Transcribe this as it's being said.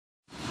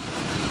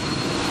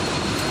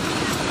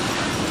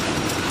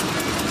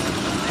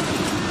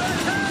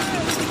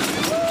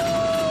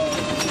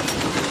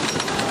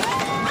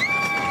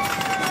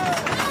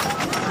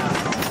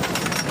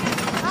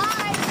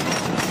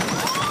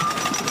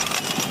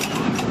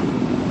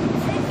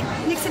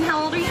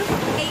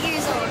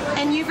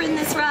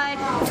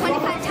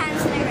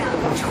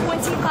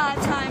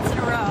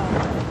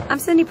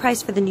Cindy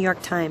Price for the New York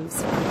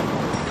Times.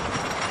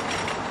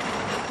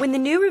 When the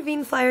new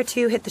Ravine Flyer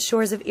II hit the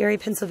shores of Erie,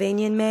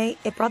 Pennsylvania in May,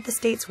 it brought the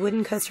state's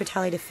wooden coaster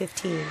tally to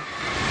 15.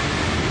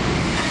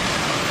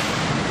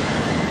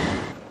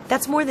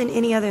 That's more than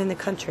any other in the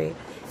country,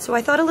 so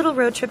I thought a little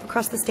road trip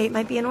across the state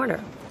might be in order.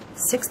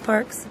 6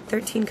 parks,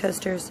 13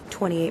 coasters,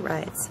 28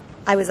 rides.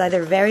 I was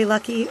either very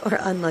lucky or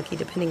unlucky,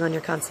 depending on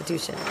your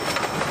constitution.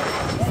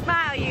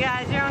 Smile, you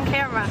guys, you're on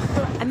camera.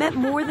 I met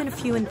more than a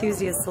few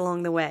enthusiasts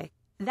along the way.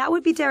 That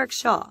would be Derek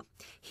Shaw.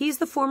 He's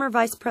the former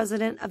vice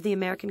president of the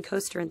American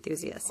Coaster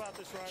Enthusiasts.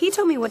 He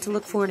told me what to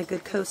look for in a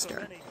good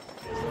coaster.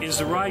 Is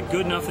the ride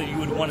good enough that you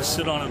would want to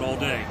sit on it all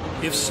day?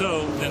 If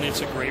so, then it's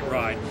a great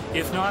ride.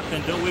 If not,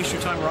 then don't waste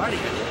your time riding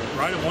it.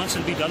 Ride it once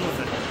and be done with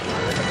it.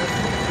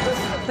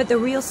 But the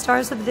real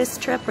stars of this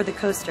trip were the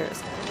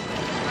coasters.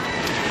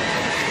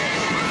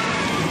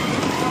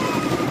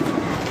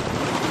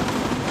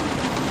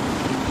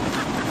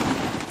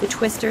 The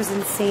Twister's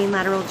insane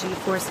lateral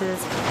G-forces,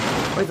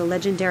 or the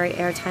legendary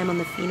airtime on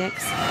the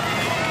Phoenix.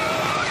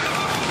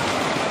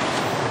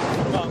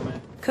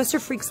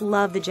 Coaster freaks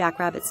love the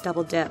Jackrabbit's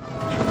double dip.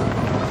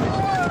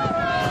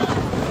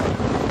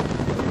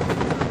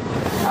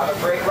 Have a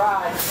great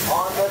ride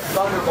on the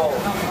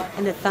Thunderbolt.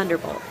 And the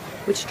Thunderbolt,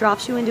 which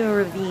drops you into a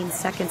ravine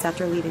seconds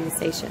after leaving the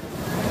station.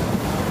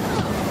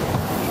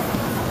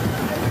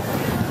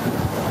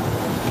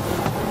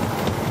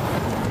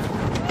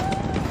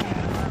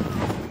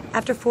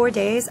 After 4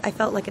 days, I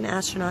felt like an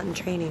astronaut in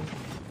training.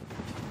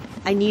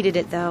 I needed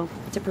it, though,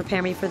 to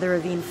prepare me for the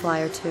Ravine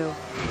Flyer II.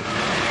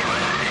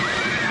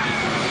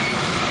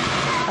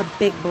 A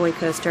big boy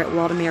coaster at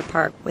Waldameer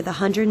Park with a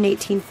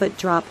 118-foot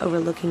drop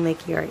overlooking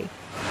Lake Erie.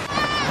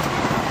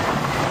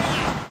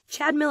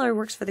 Chad Miller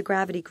works for the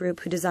Gravity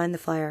Group who designed the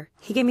Flyer.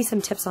 He gave me some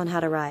tips on how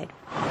to ride.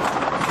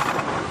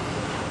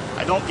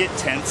 I don't get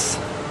tense.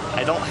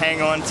 I don't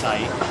hang on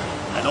tight.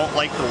 I don't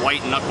like the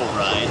white knuckle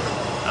ride.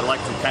 I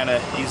like to kind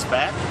of ease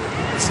back,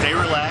 stay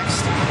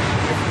relaxed.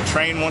 If the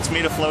train wants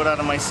me to float out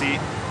of my seat,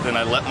 then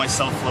I let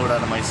myself float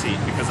out of my seat.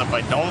 Because if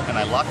I don't and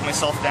I lock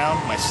myself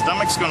down, my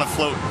stomach's going to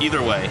float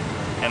either way.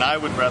 And I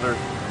would rather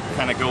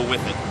kind of go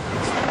with it.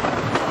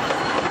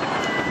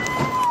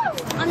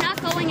 I'm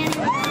not going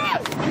anywhere.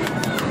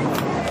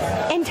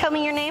 And tell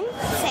me your name?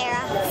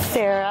 Sarah.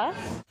 Sarah.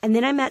 And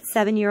then I met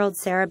 7-year-old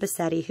Sarah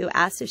Bassetti, who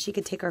asked if she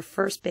could take her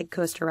first big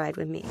coaster ride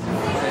with me.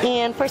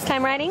 And first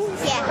time riding?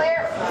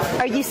 Yeah.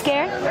 Are you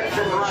scared? Yeah,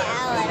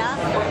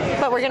 a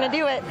little. But we're gonna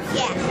do it.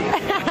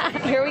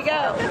 Yeah. Here we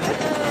go.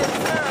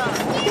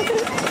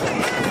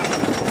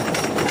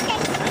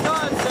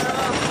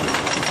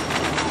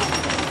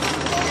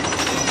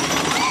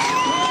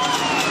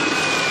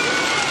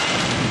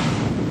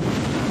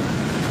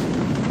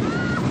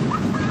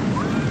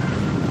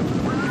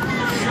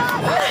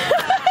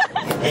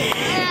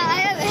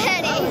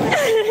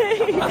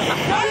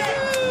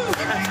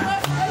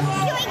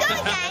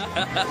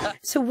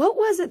 So what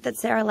was it that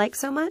Sarah liked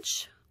so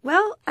much?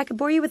 Well, I could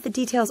bore you with the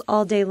details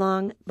all day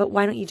long, but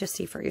why don't you just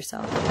see for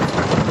yourself?